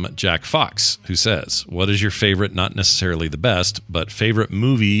from Jack Fox, who says, "What is your favorite, not necessarily the best, but favorite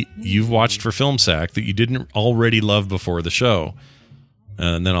movie you've watched for Film Sack that you didn't already love before the show?"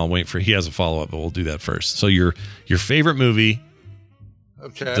 And then I'll wait for he has a follow up, but we'll do that first. So your favorite movie.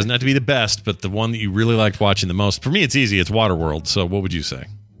 Okay. Doesn't have to be the best, but the one that you really liked watching the most. For me, it's easy. It's Waterworld. So what would you say?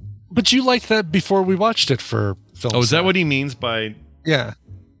 But you liked that before we watched it for Film Sack. Oh, is that what he means by... Yeah.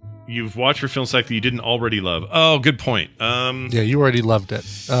 You've watched for Film Sack that you didn't already love. Oh, good point. Yeah, you already loved it.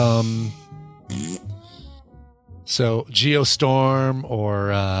 So Geostorm or...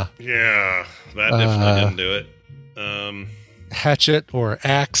 yeah, that definitely didn't do it. Hatchet or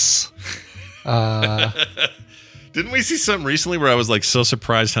Axe. Didn't we see something recently where I was like so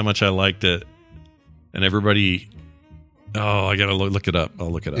surprised how much I liked it, and everybody? Oh, I gotta look it up. I'll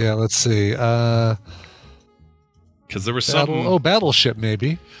look it up. Yeah, let's see. Because there was something. Oh, Battleship,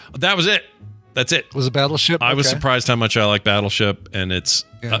 maybe. That was it. That's it. Was it Battleship? I was surprised how much I like Battleship, and it's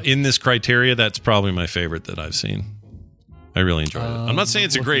in this criteria. That's probably my favorite that I've seen. I really enjoyed it. I'm not saying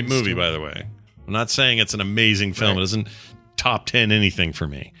it's a great movie, by the way. I'm not saying it's an amazing film. It isn't top 10 anything for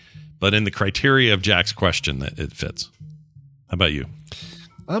me. But in the criteria of Jack's question, that it fits. How about you?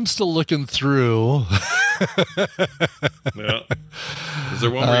 I'm still looking through. Yeah. Is there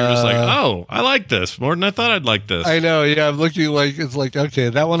one where you're just like, oh, I like this more than I thought I'd like this? I know. Yeah, I'm looking like it's like, okay,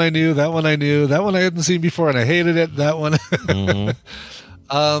 that one I knew, that one I knew, that one I hadn't seen before, and I hated it. That one. Mm-hmm.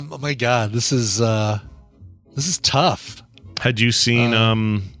 Oh my God, this is tough. Had you seen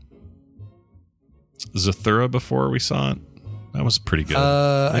Zathura before we saw it? That was pretty good.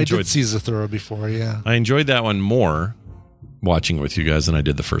 I did see Zathura before, yeah. I enjoyed that one more watching it with you guys than I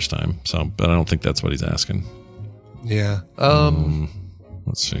did the first time. So, but I don't think that's what he's asking. Yeah.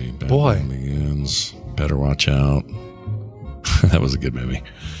 Let's see. Batman Begins. Better watch out. That was a good movie.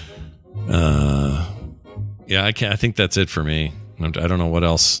 Yeah, I can't. I think that's it for me. I don't know what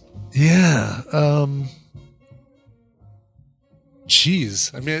else. Yeah.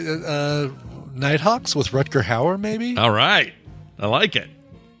 Jeez. I mean, Nighthawks with Rutger Hauer, maybe? All right. I like it.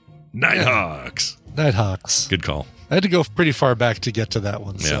 Nighthawks. Nighthawks. Good call. I had to go pretty far back to get to that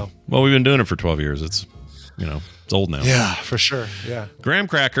one. Yeah. So. Well, we've been doing it for 12 years. It's old now. Yeah, for sure. Yeah. Graham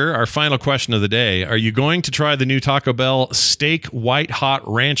Cracker, our final question of the day. Are you going to try the new Taco Bell steak white hot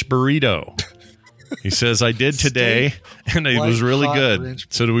ranch burrito? He says, I did today, and it was really good.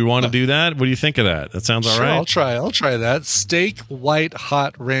 So do we want to do that? What do you think of that? That sounds all right? I'll try that. Steak white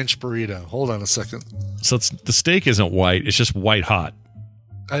hot ranch burrito. Hold on a second. So the steak isn't white. It's just white hot.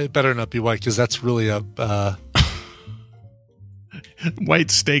 It better not be white because that's really a...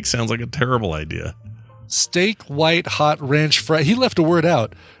 White steak sounds like a terrible idea. Steak white hot ranch fry. He left a word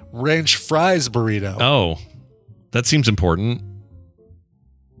out. Ranch fries burrito. Oh, that seems important.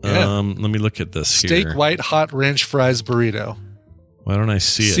 Yeah. Let me look at this Steak, here. white, hot ranch fries burrito. Why don't I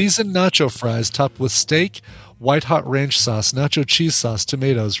see it? Seasoned nacho fries topped with steak, white hot ranch sauce, nacho cheese sauce,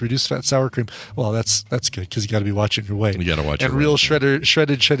 tomatoes, reduced fat sour cream. Well, that's good because you got to be watching your weight. You got to watch and your real weight.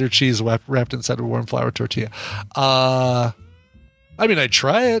 shredded cheddar cheese wrapped inside a warm flour tortilla. I mean, I'd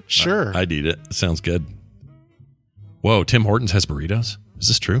try it. Sure. I'd eat it. Sounds good. Whoa, Tim Hortons has burritos? Is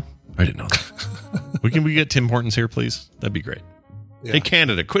this true? I didn't know that. we get Tim Hortons here, please? That'd be great. Yeah. Hey,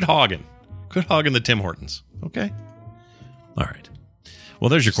 Canada, quit hogging. Quit hogging the Tim Hortons. Okay? All right. Well,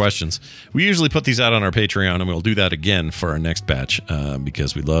 there's your questions. We usually put these out on our Patreon, and we'll do that again for our next batch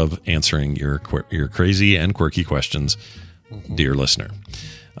because we love answering your crazy and quirky questions, dear listener.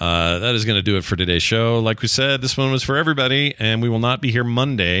 That is going to do it for today's show. Like we said, this one was for everybody, and we will not be here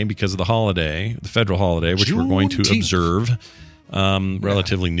Monday because of the holiday, the federal holiday, which we're going to observe.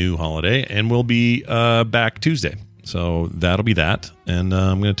 Relatively new holiday, and we'll be back Tuesday. So that'll be that. And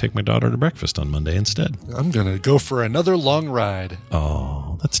I'm going to take my daughter to breakfast on Monday instead. I'm going to go for another long ride.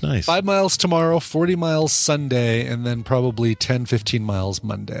 Oh, that's nice. 5 miles tomorrow, 40 miles Sunday, and then probably 10, 15 miles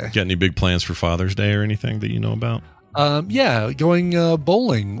Monday. Got any big plans for Father's Day or anything that you know about? Yeah, going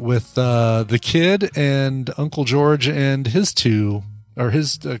bowling with the kid and Uncle George and his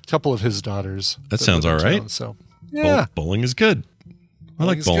a couple of his daughters. That sounds all right. So, yeah. Bowling is good. I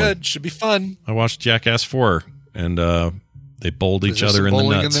like bowling. Good. Should be fun. I watched Jackass 4, and they bowled each other in the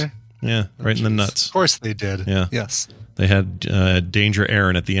nuts. Yeah, right in the nuts. Of course they did. Yeah. Yes. They had Danger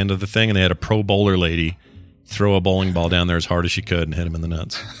Aaron at the end of the thing, and they had a pro bowler lady throw a bowling ball down there as hard as she could and hit him in the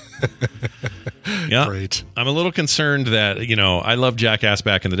nuts. Yeah. Great. I'm a little concerned that, I loved Jackass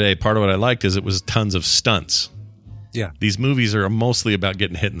back in the day. Part of what I liked is it was tons of stunts. Yeah. These movies are mostly about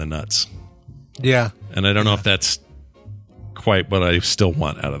getting hit in the nuts. Yeah. And I don't know if that's quite what I still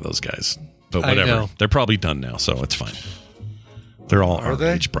want out of those guys. But I whatever. know. They're probably done now, so it's fine. They're all our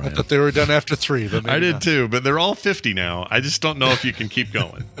age, I Brian. thought they were done after 3. But I did too, but they're all 50 now. I just don't know if you can keep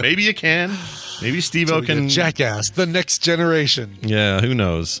going. Maybe you can. Maybe Steve-O can. Jackass, the next generation. Yeah, who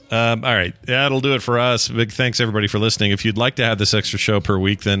knows? All right. That'll do it for us. Big thanks, everybody, for listening. If you'd like to have this extra show per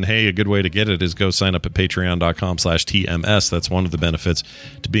week, then, hey, a good way to get it is go sign up at patreon.com/TMS. That's one of the benefits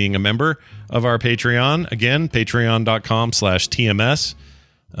to being a member of our Patreon. Again, patreon.com/TMS.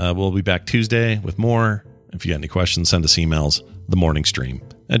 We'll be back Tuesday with more. If you got any questions, send us emails,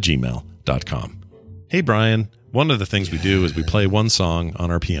 themorningstream@gmail.com. Hey, Brian. One of the things we do is we play one song on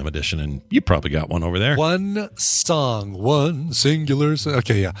our PM edition, and you probably got one over there. One song, one singular.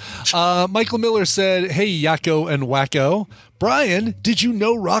 Okay, yeah. Michael Miller said, "Hey, Yakko and Wacko. Brian, did you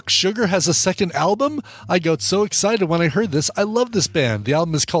know Rock Sugar has a second album? I got so excited when I heard this. I love this band. The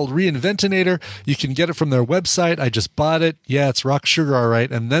album is called Reinventinator. You can get it from their website. I just bought it. Yeah, it's Rock Sugar, all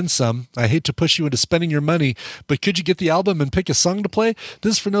right, and then some. I hate to push you into spending your money, but could you get the album and pick a song to play?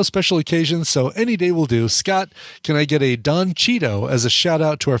 This is for no special occasion, so any day will do. Scott, can I get a Don Cheeto as a shout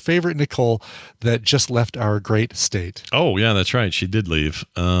out to our favorite Nicole that just left our great state?" Oh, yeah, that's right. She did leave.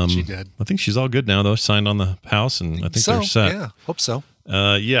 She did. I think she's all good now, though. Signed on the house, and I think they're set. Yeah, hope so.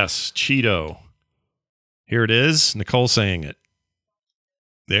 Yes, Cheeto. Here it is. Nicole saying it.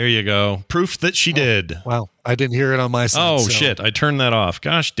 There you go. Proof that she did. Wow, I didn't hear it on my side. Oh, shit. I turned that off.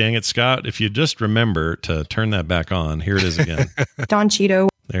 Gosh dang it, Scott. If you just remember to turn that back on. Here it is again. Don Cheeto.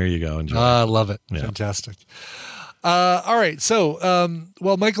 There you go. Enjoy. I love it. Yeah. Fantastic. All right. So,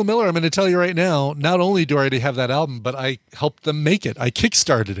 Michael Miller, I'm going to tell you right now, not only do I already have that album, but I helped them make it. I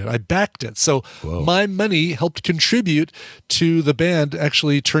kickstarted it. I backed it. So my money helped contribute to the band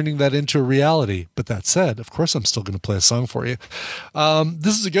actually turning that into a reality. But that said, of course, I'm still going to play a song for you.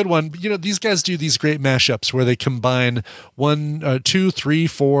 This is a good one. These guys do these great mashups where they combine 1, 2, 3,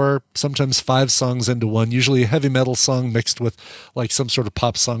 4, sometimes 5 songs into one, usually a heavy metal song mixed with like some sort of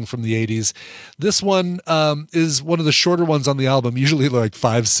pop song from the 80s. This one is one of the shorter ones on the album, usually like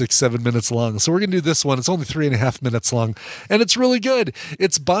 5, 6, 7 minutes long. So we're going to do this one. It's only 3.5 minutes long, and it's really good.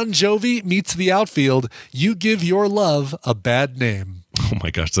 It's Bon Jovi meets the Outfield. You Give Your Love a Bad Name. Oh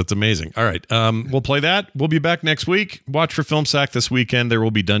my gosh, that's amazing. All right. We'll play that. We'll be back next week. Watch for Film Sack this weekend. There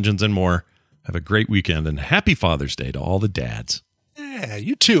will be Dungeons and more. Have a great weekend, and happy Father's Day to all the dads. Yeah,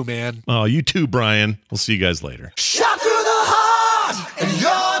 you too, man. Oh, you too, Brian. We'll see you guys later. Shot through the heart, and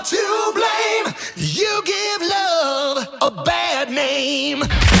you're to blame. You give love a bad name.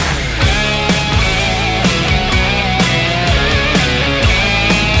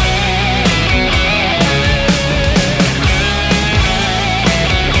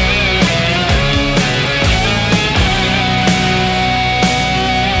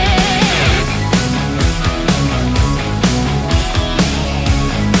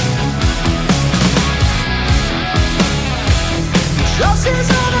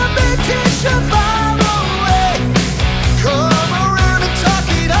 Justice on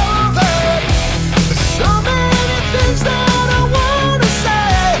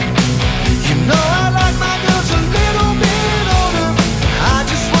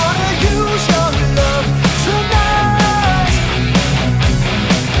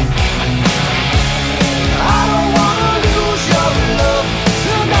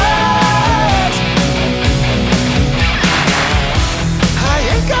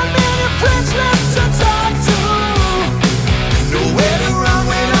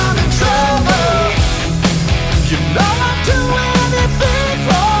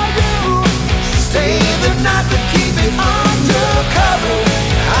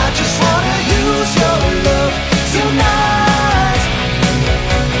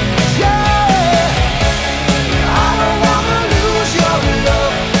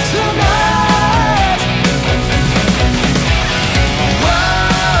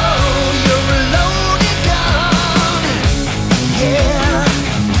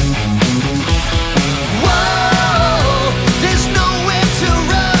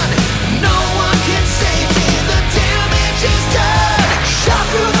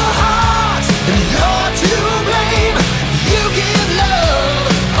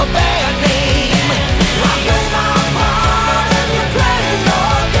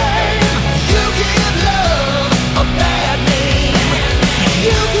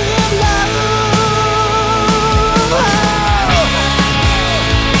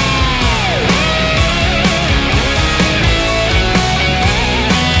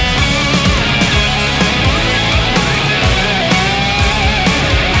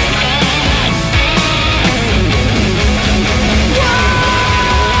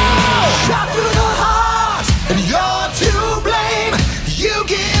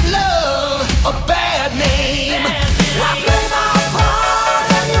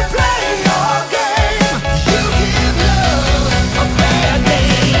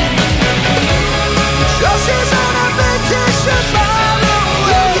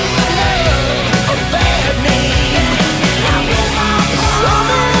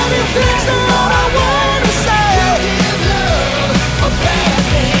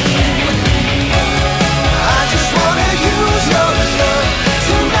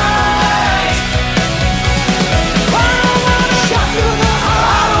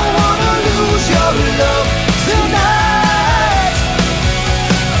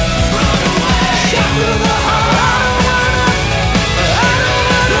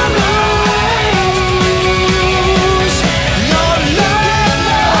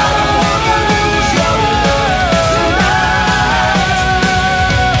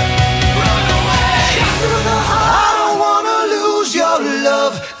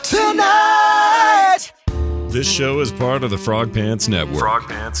This show is part of the Frog Pants Network. Frog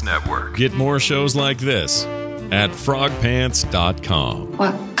Pants Network. Get more shows like this at frogpants.com.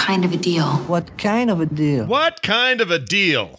 What kind of a deal? What kind of a deal? What kind of a deal?